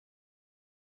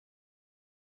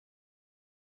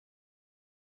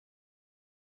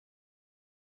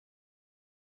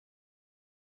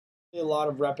A lot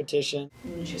of repetition.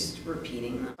 And just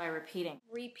repeating them. By repeating.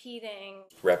 Repeating.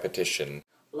 Repetition.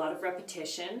 A lot of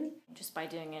repetition. Just by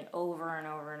doing it over and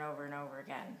over and over and over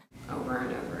again. Over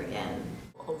and over again.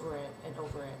 Over it and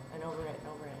over it and over it and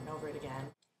over it and over it again.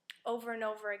 Over and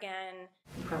over again.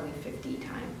 Probably 50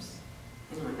 times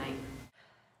in one night.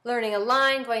 Learning a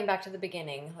line, going back to the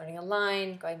beginning. Learning a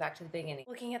line, going back to the beginning.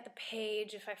 Looking at the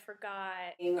page if I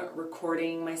forgot.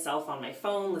 Recording myself on my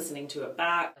phone, listening to it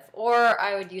back. Or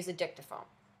I would use a dictaphone.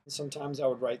 Sometimes I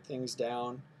would write things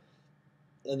down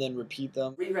and then repeat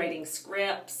them. Rewriting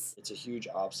scripts. It's a huge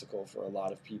obstacle for a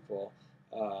lot of people,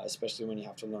 especially when you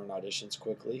have to learn auditions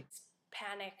quickly.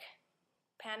 Panic.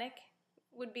 Panic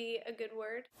would be a good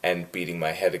word. And beating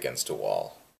my head against a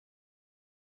wall.